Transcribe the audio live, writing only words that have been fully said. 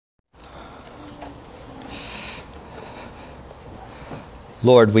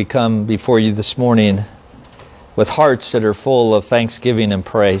Lord, we come before you this morning with hearts that are full of thanksgiving and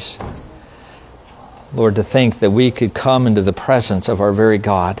praise. Lord, to think that we could come into the presence of our very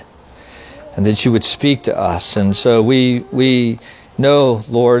God and that you would speak to us. And so we know,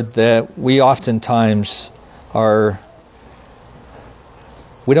 Lord, that we oftentimes we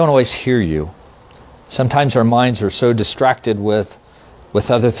don't always hear you. Sometimes our minds are so distracted with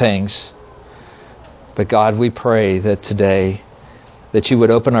other things. But God, we pray that today that you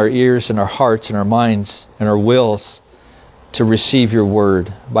would open our ears and our hearts and our minds and our wills to receive your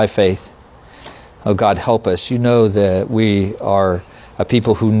word by faith. Oh God, help us. You know that we are a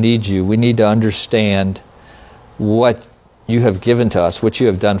people who need you. We need to understand what you have given to us, what you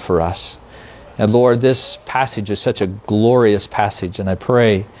have done for us. And Lord, this passage is such a glorious passage, and I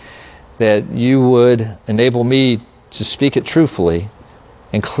pray that you would enable me to speak it truthfully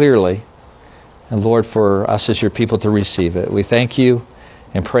and clearly. And Lord, for us as your people to receive it. We thank you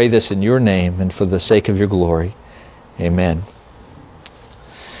and pray this in your name and for the sake of your glory. Amen.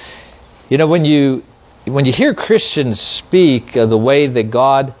 You know, when you hear Christians speak of the way that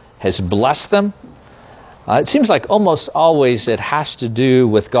God has blessed them, it seems like almost always it has to do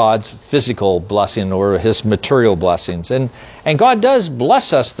with God's physical blessing or his material blessings. And God does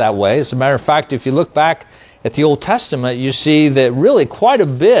bless us that way. As a matter of fact, if you look back at the Old Testament, you see that really quite a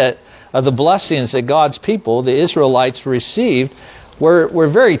bit of the blessings that God's people, the Israelites, received were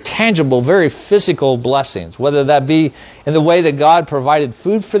very tangible, very physical blessings. Whether that be in the way that God provided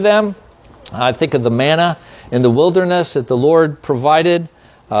food for them, I think of the manna in the wilderness that the Lord provided,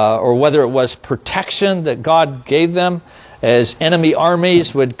 or whether it was protection that God gave them as enemy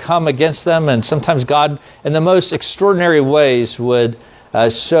armies would come against them, and sometimes God, in the most extraordinary ways, would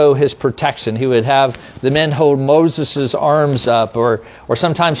show his protection. He would have the men hold Moses' arms up, or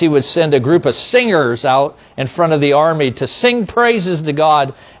sometimes he would send a group of singers out in front of the army to sing praises to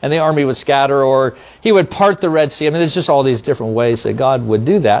God, and the army would scatter, or he would part the Red Sea. I mean, there's just all these different ways that God would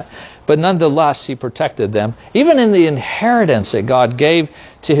do that. But nonetheless, he protected them. Even in the inheritance that God gave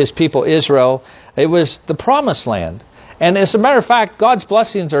to his people Israel, it was the promised land. And as a matter of fact, God's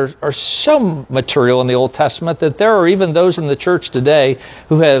blessings are so material in the Old Testament that there are even those in the church today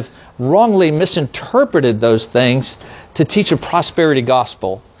who have wrongly misinterpreted those things to teach a prosperity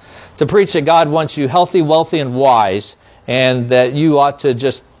gospel, to preach that God wants you healthy, wealthy, and wise, and that you ought to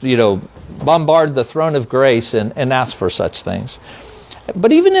just, bombard the throne of grace and ask for such things.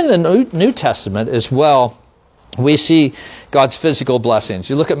 But even in the New Testament as well, we see God's physical blessings.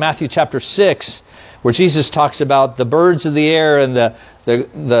 You look at Matthew chapter 6, where Jesus talks about the birds of the air and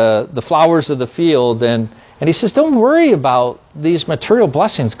the flowers of the field. And he says, don't worry about these material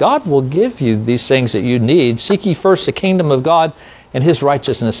blessings. God will give you these things that you need. Seek ye first the kingdom of God and his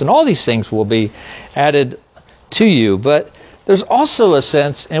righteousness, and all these things will be added to you. But there's also a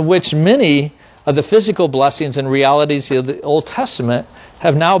sense in which many of the physical blessings and realities of the Old Testament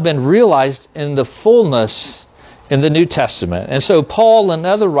have now been realized in the fullness in the New Testament. And so Paul and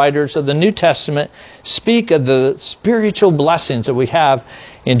other writers of the New Testament speak of the spiritual blessings that we have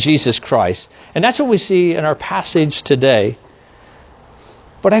in Jesus Christ. And that's what we see in our passage today.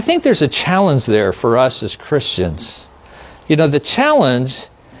 But I think there's a challenge there for us as Christians. The challenge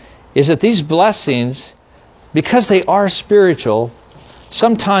is that these blessings, because they are spiritual,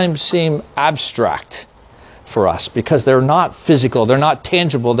 sometimes seem abstract for us because they're not physical, they're not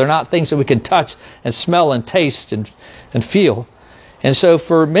tangible, they're not things that we can touch and smell and taste and feel. And so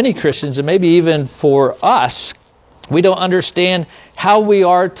for many Christians, and maybe even for us, we don't understand how we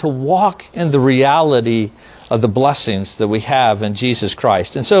are to walk in the reality of the blessings that we have in Jesus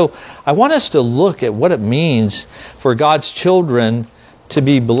Christ. And so I want us to look at what it means for God's children to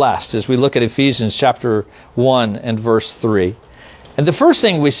be blessed as we look at Ephesians chapter 1 and verse 3. And the first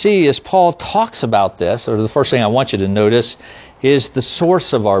thing we see as Paul talks about this, or the first thing I want you to notice, is the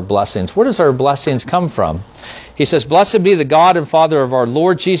source of our blessings. Where does our blessings come from? He says, "Blessed be the God and Father of our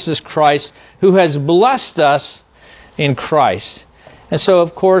Lord Jesus Christ, who has blessed us in Christ." And so,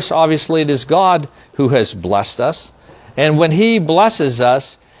 of course, obviously it is God who has blessed us. And when he blesses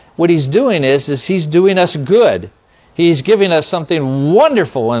us, what he's doing is he's doing us good. He's giving us something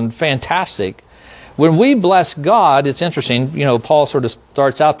wonderful and fantastic. When we bless God, it's interesting, Paul sort of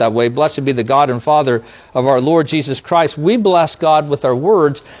starts out that way. Blessed be the God and Father of our Lord Jesus Christ. We bless God with our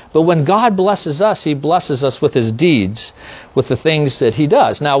words, but when God blesses us, he blesses us with his deeds, with the things that he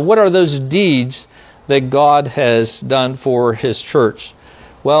does. Now, what are those deeds that God has done for his church?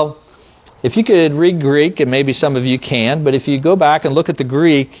 Well, if you could read Greek, and maybe some of you can, but if you go back and look at the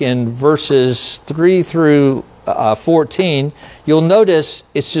Greek in verses 3 through 14, you'll notice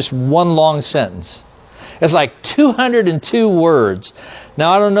it's just one long sentence. It's like 202 words.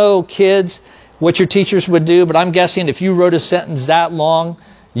 Now, I don't know, kids, what your teachers would do, but I'm guessing if you wrote a sentence that long,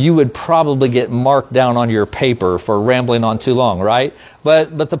 you would probably get marked down on your paper for rambling on too long, right?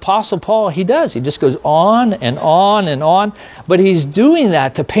 But the Apostle Paul, he does. He just goes on and on and on. But he's doing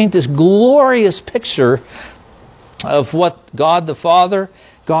that to paint this glorious picture of what God the Father,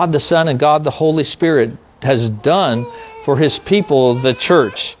 God the Son, and God the Holy Spirit has done for his people, the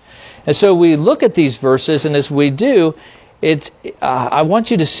church. And so we look at these verses, and as we do, I want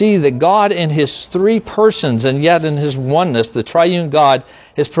you to see that God in his three persons and yet in his oneness, the triune God,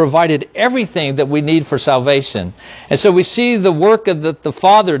 has provided everything that we need for salvation. And so we see the work that the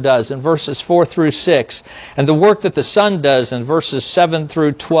Father does in verses 4 through 6, and the work that the Son does in verses 7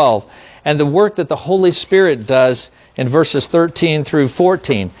 through 12, and the work that the Holy Spirit does in verses 13 through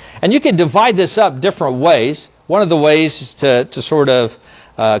 14. And you can divide this up different ways. One of the ways is to sort of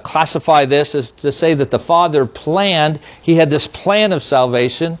classify this is to say that the Father planned, he had this plan of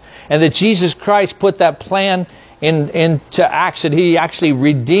salvation, and that Jesus Christ put that plan into action. He actually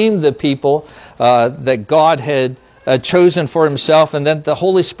redeemed the people that God had chosen for himself, and then the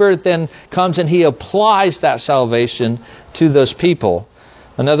Holy Spirit then comes and he applies that salvation to those people.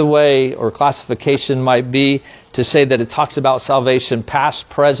 Another way or classification might be to say that it talks about salvation past,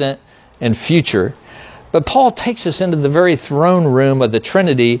 present, and future. But Paul takes us into the very throne room of the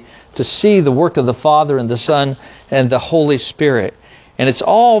Trinity to see the work of the Father and the Son and the Holy Spirit. And it's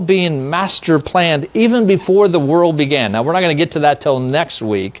all being master planned even before the world began. Now, we're not going to get to that till next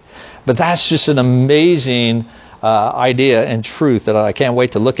week, but that's just an amazing idea and truth that I can't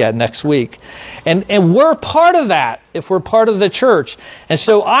wait to look at next week. And we're part of that if we're part of the church. And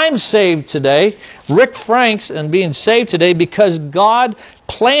so I'm saved today, Rick Franks, and being saved today because God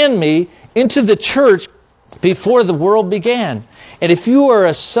planned me into the church before the world began. And if you are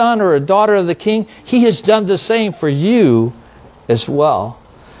a son or a daughter of the King, he has done the same for you as well.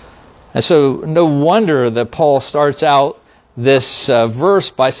 And so no wonder that Paul starts out this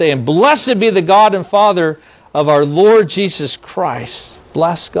verse by saying, "Blessed be the God and Father of our Lord Jesus Christ."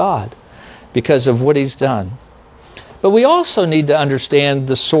 Bless God because of what he's done. But we also need to understand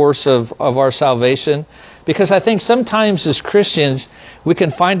the source of our salvation, because I think sometimes as Christians we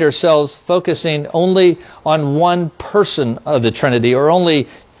can find ourselves focusing only on one person of the Trinity or only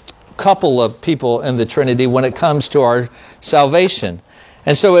a couple of people in the Trinity when it comes to our salvation.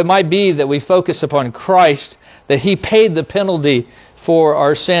 And so it might be that we focus upon Christ, that he paid the penalty for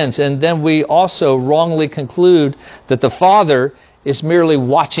our sins, and then we also wrongly conclude that the Father is merely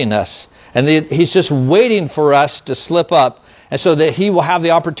watching us and that he's just waiting for us to slip up, and so that he will have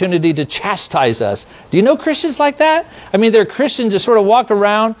the opportunity to chastise us. Do you know Christians like that? I mean, there are Christians that sort of walk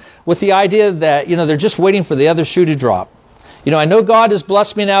around with the idea that, they're just waiting for the other shoe to drop. I know God has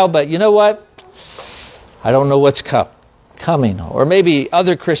blessed me now, but you know what? I don't know what's coming. Or maybe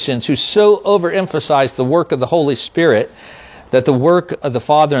other Christians who so overemphasize the work of the Holy Spirit that the work of the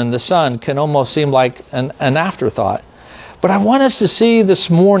Father and the Son can almost seem like an afterthought. But I want us to see this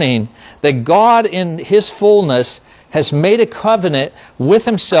morning that God in his fullness has made a covenant with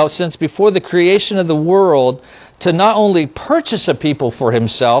himself since before the creation of the world to not only purchase a people for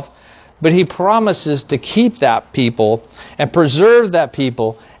himself, but he promises to keep that people and preserve that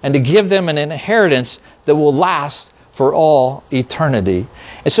people and to give them an inheritance that will last for all eternity.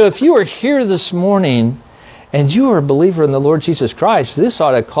 And so if you are here this morning and you are a believer in the Lord Jesus Christ, this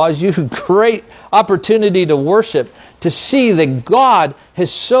ought to cause you great opportunity to worship, to see that God has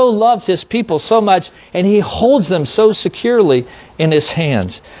so loved his people so much and he holds them so securely in his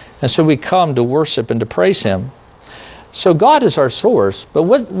hands. And so we come to worship and to praise him. So God is our source, but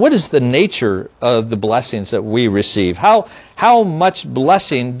what is the nature of the blessings that we receive? How much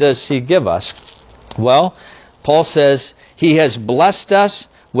blessing does he give us? Well, Paul says he has blessed us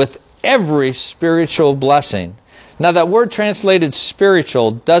with every spiritual blessing. Now that word translated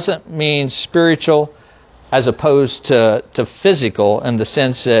spiritual doesn't mean spiritual as opposed to physical, in the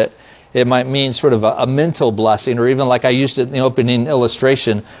sense that it might mean sort of a mental blessing, or even like I used it in the opening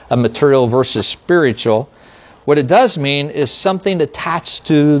illustration, a material versus spiritual. What it does mean is something attached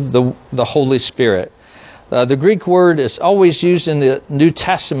to the Holy Spirit. The Greek word is always used in the New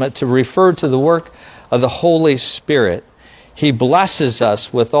Testament to refer to the work of the Holy Spirit. He blesses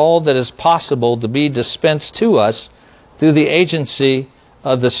us with all that is possible to be dispensed to us through the agency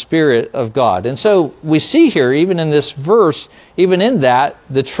of the Spirit of God. And so we see here, even in this verse, even in that,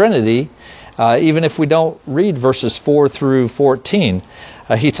 the Trinity, even if we don't read verses 4 through 14,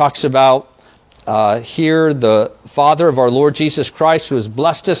 he talks about here the Father of our Lord Jesus Christ, who has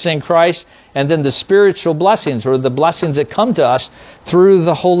blessed us in Christ, and then the spiritual blessings, or the blessings that come to us through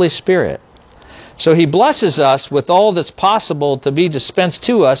the Holy Spirit. So he blesses us with all that's possible to be dispensed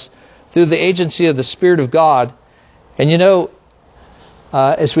to us through the agency of the Spirit of God. And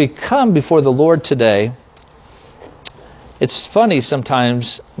as we come before the Lord today, it's funny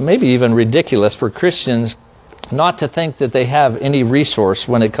sometimes, maybe even ridiculous for Christians not to think that they have any resource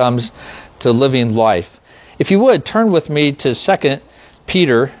when it comes to living life. If you would, turn with me to 2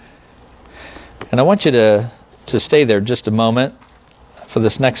 Peter, and I want you to stay there just a moment for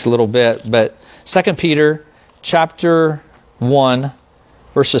this next little bit. But 2 Peter chapter 1,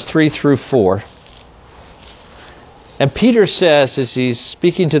 verses 3 through 4. And Peter says, as he's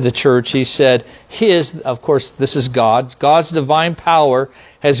speaking to the church, he said, of course, this is God's divine power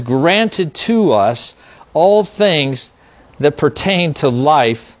has granted to us all things that pertain to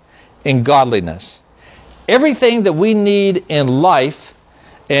life and godliness. Everything that we need in life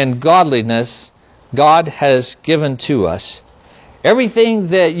and godliness, God has given to us. Everything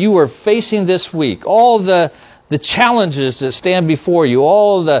that you are facing this week, all the challenges that stand before you,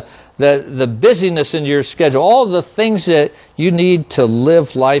 all the busyness in your schedule, all the things that you need to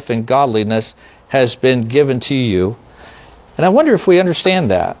live life in godliness has been given to you. And I wonder if we understand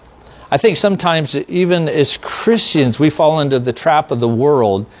that. I think sometimes even as Christians we fall into the trap of the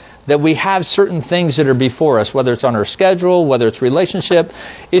world that we have certain things that are before us, whether it's on our schedule, whether it's relationship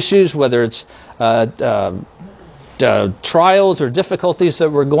issues, whether it's trials or difficulties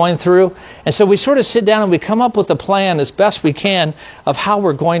that we're going through. And so we sort of sit down and we come up with a plan as best we can of how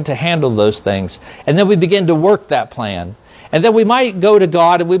we're going to handle those things. And then we begin to work that plan. And then we might go to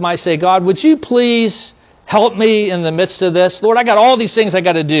God and we might say, God, would you please help me in the midst of this? Lord, I got all these things I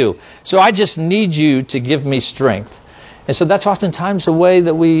got to do. So I just need you to give me strength. And so that's oftentimes the way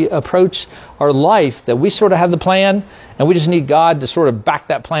that we approach our life, that we sort of have the plan and we just need God to sort of back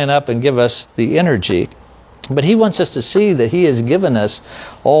that plan up and give us the energy. But he wants us to see that he has given us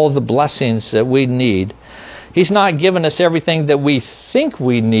all the blessings that we need. He's not given us everything that we think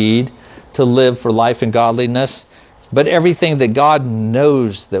we need to live for life and godliness, but everything that God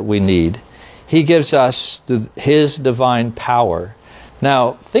knows that we need. He gives us his divine power.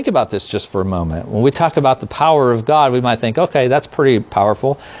 Now, think about this just for a moment. When we talk about the power of God, we might think, okay, that's pretty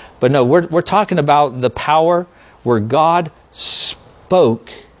powerful. But no, we're talking about the power where God spoke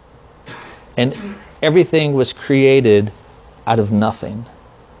and everything was created out of nothing.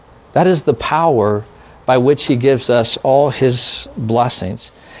 That is the power by which he gives us all his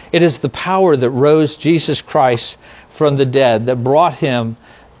blessings. It is the power that rose Jesus Christ from the dead, that brought him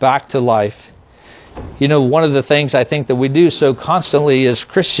back to life. You know, one of the things I think that we do so constantly as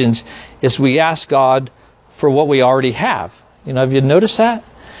Christians is we ask God for what we already have. You know, have you noticed that?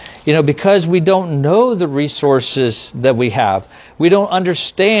 You know, because we don't know the resources that we have. We don't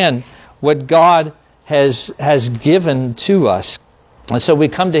understand what God has given to us. And so we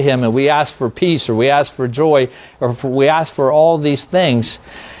come to him and we ask for peace, or we ask for joy, or we ask for all these things.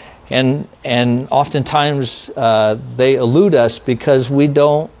 And oftentimes they elude us because we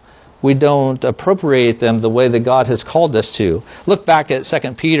don't appropriate them the way that God has called us to. Look back at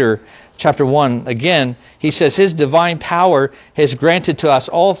 2 Peter chapter 1. Again, he says, his divine power has granted to us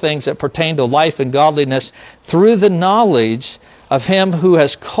all things that pertain to life and godliness through the knowledge of him who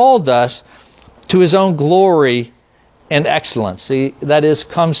has called us to his own glory and excellence. See, that is,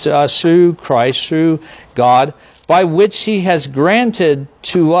 comes to us through Christ, through God, by which he has granted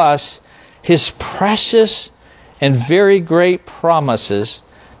to us his precious and very great promises,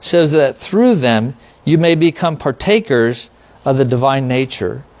 so that through them you may become partakers of the divine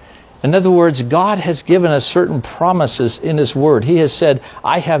nature. In other words, God has given us certain promises in his word. He has said,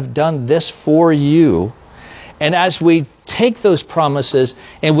 I have done this for you. And as we take those promises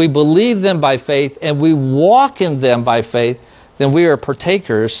and we believe them by faith and we walk in them by faith, then we are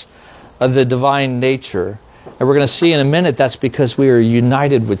partakers of the divine nature. And we're going to see in a minute that's because we are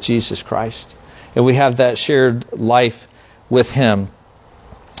united with Jesus Christ. And we have that shared life with him.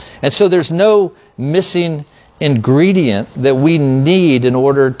 And so there's no missing ingredient that we need in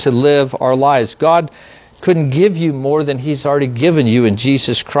order to live our lives. God couldn't give you more than he's already given you in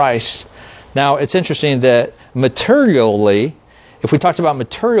Jesus Christ. Now, it's interesting that materially, if we talked about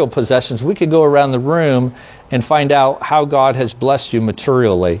material possessions, we could go around the room and find out how God has blessed you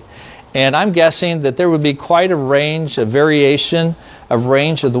materially. And I'm guessing that there would be quite a range, a variation, a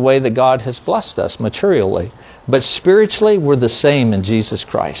range of the way that God has blessed us materially. But spiritually, we're the same in Jesus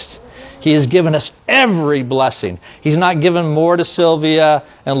Christ. He has given us every blessing. He's not given more to Sylvia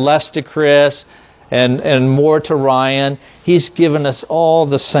and less to Chris and more to Ryan. He's given us all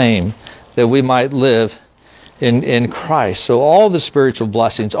the same, that we might live in Christ. So all the spiritual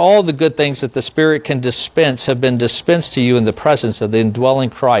blessings, all the good things that the Spirit can dispense have been dispensed to you in the presence of the indwelling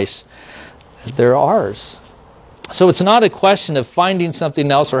Christ. they're ours. So it's not a question of finding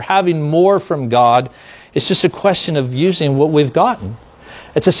something else or having more from God. It's just a question of using what we've gotten.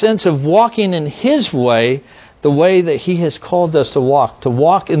 It's a sense of walking in His way, the way that He has called us to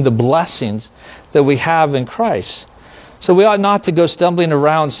walk in the blessings that we have in Christ. So we ought not to go stumbling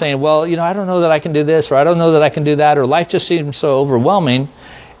around saying, well, I don't know that I can do this, or I don't know that I can do that, or life just seems so overwhelming.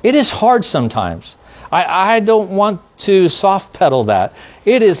 It is hard sometimes. I don't want to soft pedal that.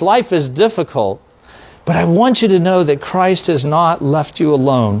 Life is difficult. But I want you to know that Christ has not left you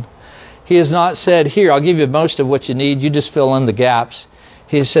alone. He has not said, here, I'll give you most of what you need. You just fill in the gaps.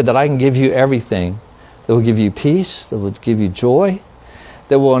 He has said that I can give you everything that will give you peace, that will give you joy,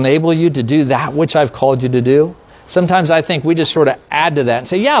 that will enable you to do that which I've called you to do. Sometimes I think we just sort of add to that and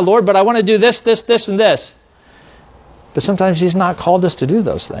say, yeah, Lord, but I want to do this, this, this, and this. But sometimes He's not called us to do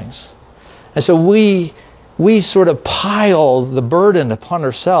those things. And so we sort of pile the burden upon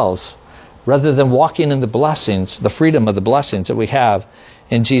ourselves rather than walking in the blessings, the freedom of the blessings that we have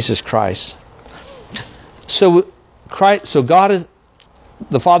in Jesus Christ. So God is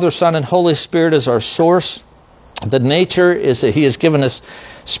the Father, Son, and Holy Spirit is our source. The nature is that He has given us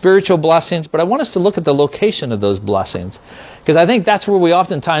spiritual blessings, but I want us to look at the location of those blessings, because I think that's where we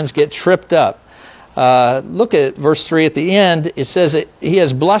oftentimes get tripped up. Look at verse 3 at the end. It says that He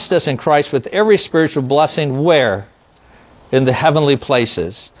has blessed us in Christ with every spiritual blessing. Where? In the heavenly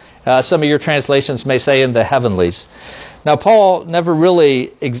places. Some of your translations may say in the heavenlies. Now, Paul never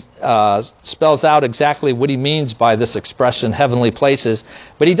really spells out exactly what he means by this expression, heavenly places,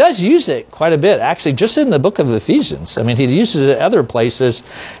 but he does use it quite a bit, actually, just in the book of Ephesians. I mean, he uses it other places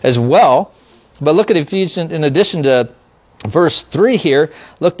as well. But look at Ephesians, in addition to verse 3 here,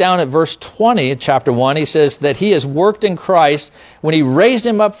 look down at verse 20, chapter 1. He says that He has worked in Christ when He raised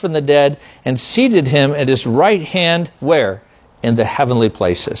Him up from the dead and seated Him at His right hand, where? In the heavenly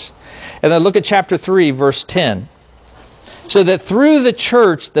places. And then look at chapter 3, verse 10. So that through the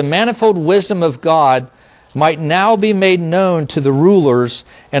church, the manifold wisdom of God might now be made known to the rulers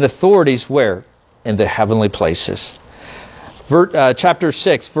and authorities, where? In the heavenly places. Chapter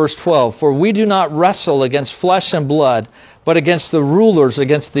 6, verse 12. For we do not wrestle against flesh and blood, but against the rulers,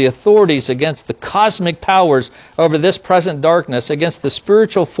 against the authorities, against the cosmic powers over this present darkness, against the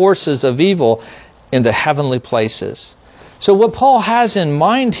spiritual forces of evil in the heavenly places. So what Paul has in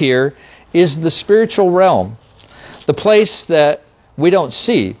mind here is the spiritual realm, the place that we don't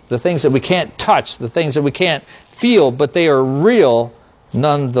see, the things that we can't touch, the things that we can't feel, but they are real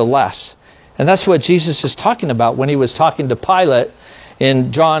nonetheless. And that's what Jesus is talking about when He was talking to Pilate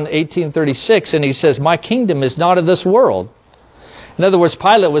in John 18:36, and He says, my kingdom is not of this world. In other words,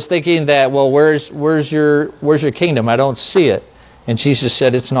 Pilate was thinking that, well, where's your kingdom? I don't see it. And Jesus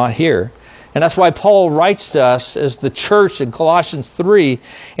said, it's not here. And that's why Paul writes to us as the church in Colossians 3,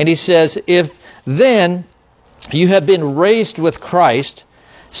 and he says, if then you have been raised with Christ,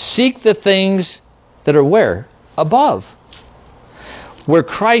 seek the things that are where? Above. Where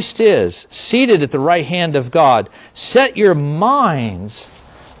Christ is, seated at the right hand of God. Set your minds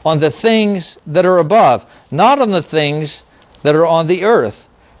on the things that are above, not on the things that are on the earth.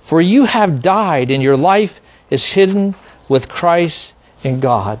 For you have died, and your life is hidden with Christ in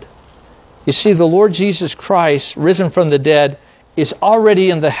God. You see, the Lord Jesus Christ, risen from the dead, is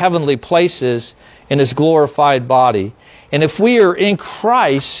already in the heavenly places in His glorified body. And if we are in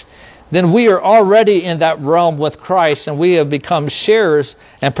Christ, then we are already in that realm with Christ, and we have become sharers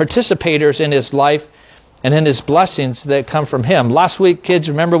and participators in His life and in His blessings that come from Him. Last week, kids,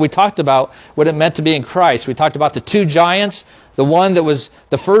 remember we talked about what it meant to be in Christ. We talked about the two giants, the one that was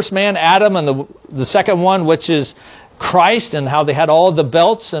the first man, Adam, and the second one, which is Christ, and how they had all the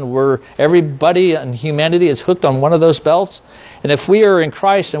belts, and everybody in humanity is hooked on one of those belts. And if we are in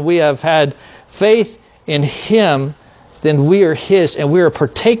Christ and we have had faith in Him, then we are His, and we are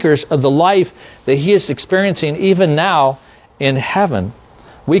partakers of the life that He is experiencing even now in heaven.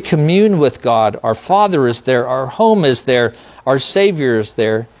 We commune with God. Our Father is there. Our home is there. Our Savior is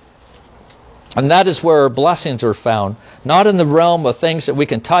there. And that is where our blessings are found. Not in the realm of things that we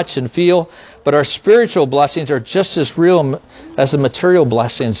can touch and feel, but our spiritual blessings are just as real as the material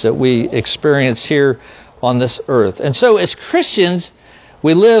blessings that we experience here on this earth. And so as Christians,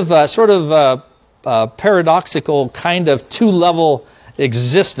 we live sort of a paradoxical kind of two-level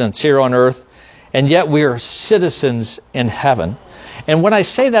existence here on earth, and yet we are citizens in heaven. And when I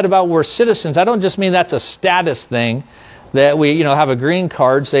say that about we're citizens, I don't just mean that's a status thing, that we have a green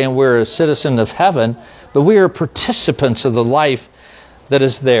card saying we're a citizen of heaven, but we are participants of the life that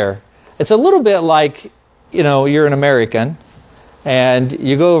is there. It's a little bit like, you're an American and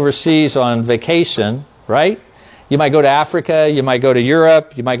you go overseas on vacation, right? You might go to Africa, you might go to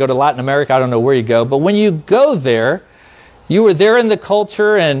Europe, you might go to Latin America, I don't know where you go. But when you go there, you are there in the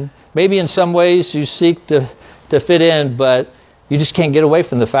culture, and maybe in some ways you seek to fit in, but you just can't get away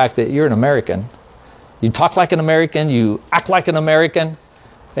from the fact that you're an American. You talk like an American, you act like an American,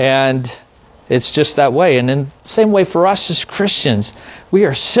 and it's just that way. And in the same way for us as Christians, we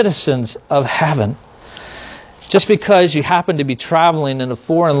are citizens of heaven. Just because you happen to be traveling in a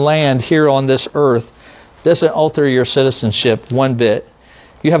foreign land here on this earth doesn't alter your citizenship one bit.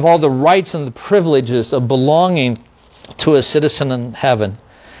 You have all the rights and the privileges of belonging to a citizen in heaven.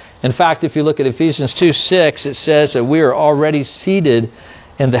 In fact, if you look at Ephesians 2:6, it says that we are already seated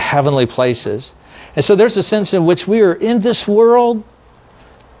in the heavenly places. And so there's a sense in which we are in this world,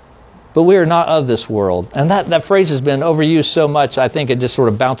 but we are not of this world. And that phrase has been overused so much, I think it just sort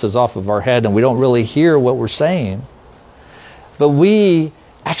of bounces off of our head and we don't really hear what we're saying. But we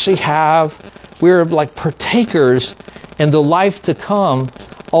actually we're like partakers in the life to come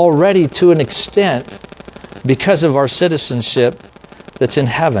already to an extent because of our citizenship that's in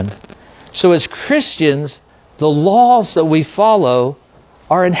heaven. So as Christians, the laws that we follow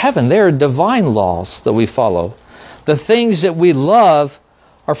are in heaven. They are divine laws that we follow. The things that we love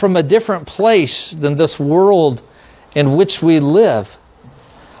are from a different place than this world in which we live.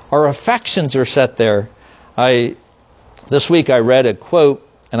 Our affections are set there. This week I read a quote,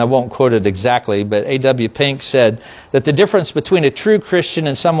 and I won't quote it exactly, but A.W. Pink said that the difference between a true Christian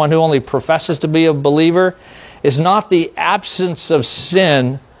and someone who only professes to be a believer is not the absence of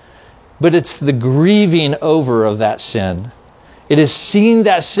sin, but it's the grieving over of that sin. It is seeing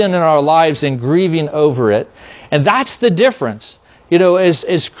that sin in our lives and grieving over it. And that's the difference.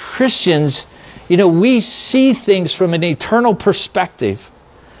 As Christians, we see things from an eternal perspective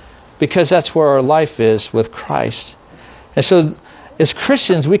because that's where our life is with Christ. And so as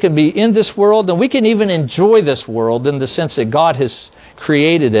Christians, we can be in this world and we can even enjoy this world in the sense that God has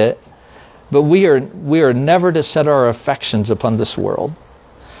created it. But we are never to set our affections upon this world.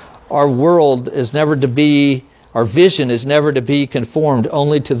 Our vision is never to be conformed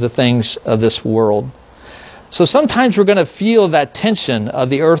only to the things of this world. So sometimes we're going to feel that tension of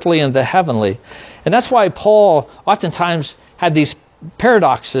the earthly and the heavenly. And that's why Paul oftentimes had these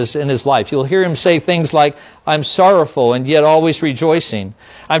paradoxes in his life. You'll hear him say things like, I'm sorrowful and yet always rejoicing.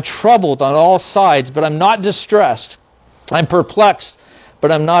 I'm troubled on all sides, but I'm not distressed. I'm perplexed,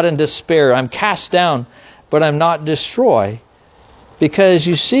 but I'm not in despair. I'm cast down, but I'm not destroyed. Because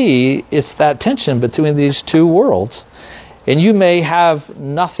you see, it's that tension between these two worlds. And you may have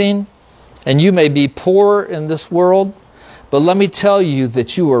nothing, and you may be poor in this world, but let me tell you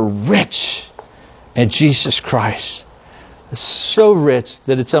that you are rich in Jesus Christ. It's so rich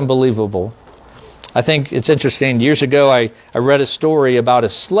that it's unbelievable. I think it's interesting. Years ago, I read a story about a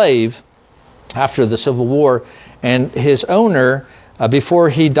slave after the Civil War, and his owner, before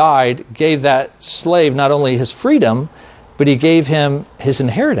he died, gave that slave not only his freedom, but he gave him his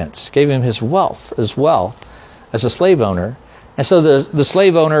inheritance, gave him his wealth as well as a slave owner. And so the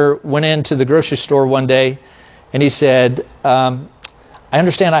slave owner went into the grocery store one day and he said, I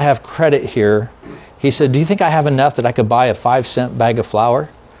understand I have credit here. He said, do you think I have enough that I could buy a 5-cent bag of flour?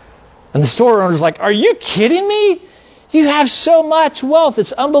 And the store owner's like, are you kidding me? You have so much wealth.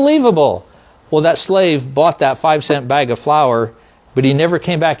 It's unbelievable. Well, that slave bought that 5-cent bag of flour, but he never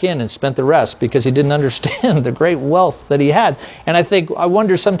came back in and spent the rest because he didn't understand the great wealth that he had. And I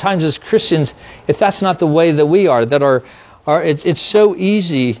wonder sometimes as Christians if that's not the way that we are, that it's so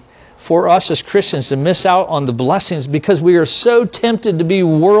easy for us as Christians to miss out on the blessings because we are so tempted to be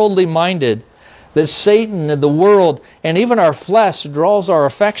worldly minded that Satan and the world and even our flesh draws our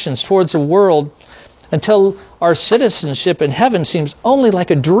affections towards the world until our citizenship in heaven seems only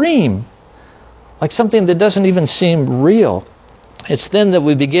like a dream, like something that doesn't even seem real. It's then that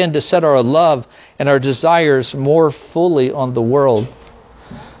we begin to set our love and our desires more fully on the world.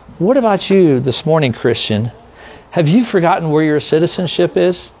 What about you this morning, Christian? Have you forgotten where your citizenship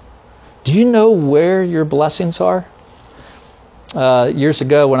is? Do you know where your blessings are? Years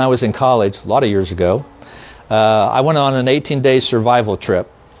ago when I was in college, a lot of years ago, I went on an 18-day survival trip.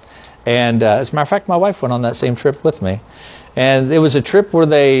 And as a matter of fact, my wife went on that same trip with me. And it was a trip where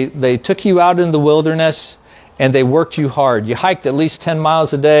they took you out in the wilderness and they worked you hard. You hiked at least 10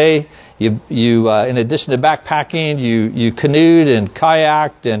 miles a day. You in addition to backpacking, you canoed and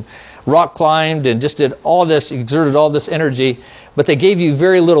kayaked and rock climbed and just did all this, exerted all this energy. But they gave you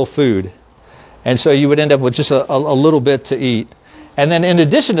very little food. And so you would end up with just a little bit to eat. And then in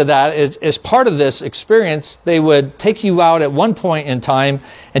addition to that, as part of this experience, they would take you out at one point in time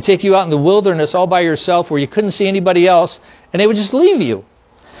and take you out in the wilderness all by yourself where you couldn't see anybody else, and they would just leave you.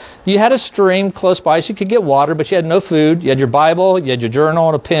 You had a stream close by so you could get water, but you had no food. You had your Bible, you had your journal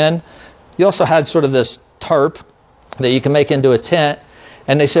and a pen. You also had sort of this tarp that you can make into a tent.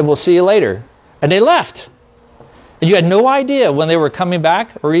 And they said, we'll see you later. And they left. And you had no idea when they were coming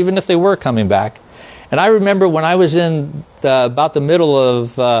back or even if they were coming back. And I remember when I was in about the middle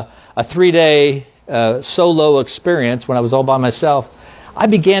of a 3-day solo experience, when I was all by myself, I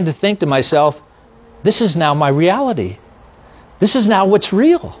began to think to myself, this is now my reality. This is now what's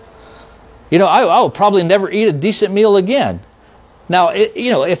real. I'll probably never eat a decent meal again. Now,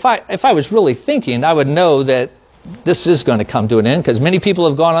 if I was really thinking, I would know that this is going to come to an end, because many people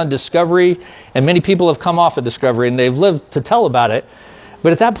have gone on Discovery and many people have come off of Discovery and they've lived to tell about it.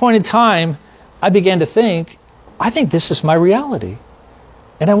 But at that point in time, I began to think, I think this is my reality.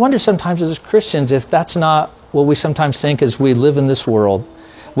 And I wonder sometimes as Christians if that's not what we sometimes think as we live in this world.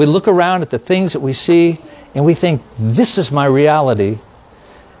 We look around at the things that we see and we think, this is my reality.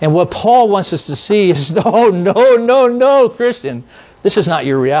 And what Paul wants us to see is, no, Christian, this is not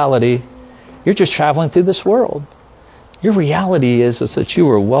your reality. You're just traveling through this world. Your reality is that you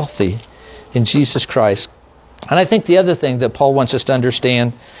are wealthy in Jesus Christ. And I think the other thing that Paul wants us to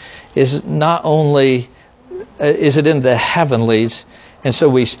understand is not only is it in the heavenlies, and so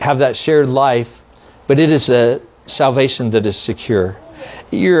we have that shared life, but it is a salvation that is secure.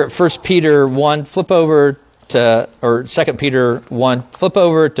 You're at 1 Peter 1, flip over to, or 2 Peter 1, flip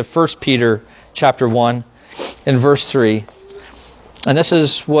over to 1 Peter chapter 1 and verse 3. And this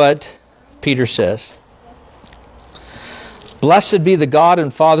is what Peter says. Blessed be the God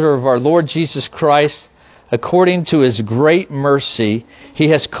and Father of our Lord Jesus Christ. According to his great mercy, he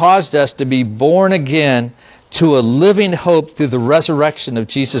has caused us to be born again to a living hope through the resurrection of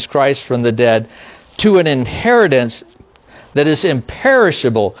Jesus Christ from the dead, to an inheritance that is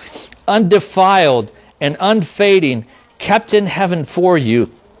imperishable, undefiled, and unfading, kept in heaven for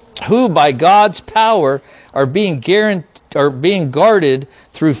you, who by God's power are being guarded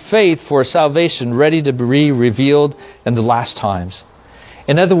through faith for salvation, ready to be revealed in the last times.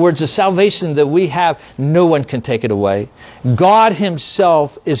 In other words, the salvation that we have, no one can take it away. God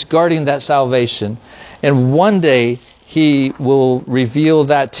himself is guarding that salvation. And one day he will reveal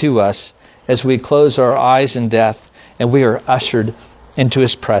that to us as we close our eyes in death and we are ushered into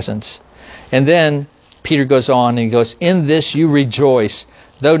his presence. And then Peter goes on and he goes, in this you rejoice,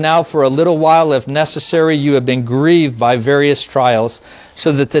 though now for a little while, if necessary, you have been grieved by various trials,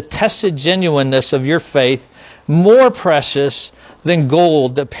 so that the tested genuineness of your faith, more precious than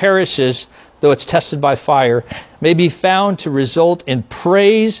gold that perishes, though it's tested by fire, may be found to result in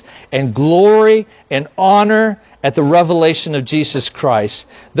praise and glory and honor at the revelation of Jesus Christ.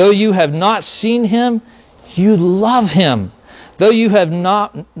 Though you have not seen him, you love him. Though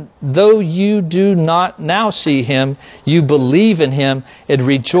you do not now see him, you believe in him and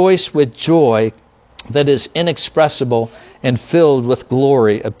rejoice with joy that is inexpressible and filled with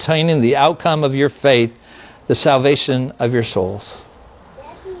glory, obtaining the outcome of your faith, the salvation of your souls.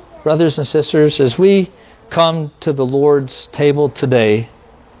 Brothers and sisters, as we come to the Lord's table today,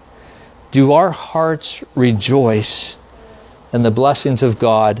 do our hearts rejoice in the blessings of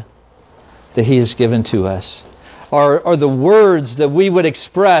God that he has given to us? Are the words that we would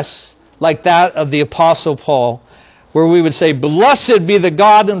express like that of the Apostle Paul, where we would say, blessed be the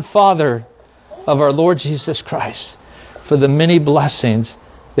God and Father of our Lord Jesus Christ for the many blessings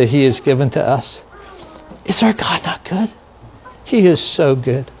that he has given to us? Is our God not good? He is so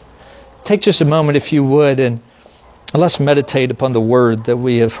good. Take just a moment, if you would, and let's meditate upon the word that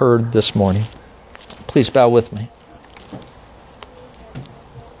we have heard this morning. Please bow with me.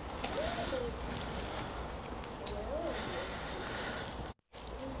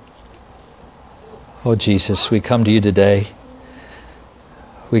 Oh Jesus, we come to you today.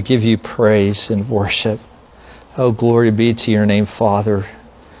 We give you praise and worship. Oh, glory be to your name, Father.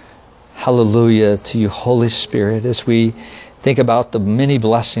 Hallelujah to you, Holy Spirit, as we think about the many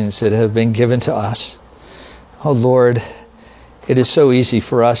blessings that have been given to us. Oh Lord, it is so easy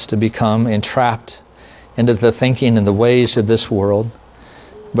for us to become entrapped into the thinking and the ways of this world.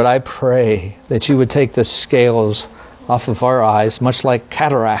 But I pray that you would take the scales off of our eyes, much like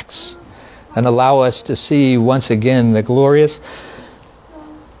cataracts, and allow us to see once again the glorious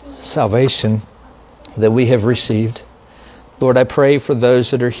salvation that we have received. Lord, I pray for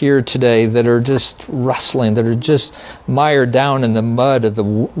those that are here today that are just wrestling, that are just mired down in the mud of the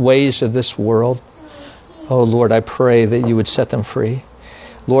ways of this world. Oh Lord, I pray that you would set them free.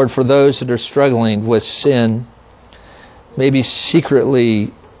 Lord, for those that are struggling with sin, maybe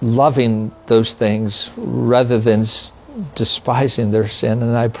secretly loving those things rather than despising their sin,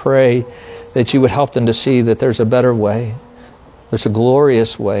 and I pray that you would help them to see that there's a better way. There's a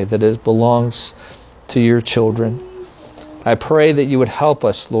glorious way that it belongs to your children. I pray that you would help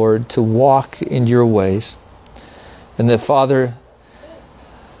us, Lord, to walk in your ways. And that, Father,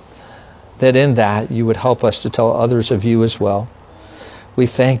 that in that you would help us to tell others of you as well. We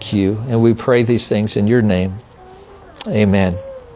thank you and we pray these things in your name. Amen.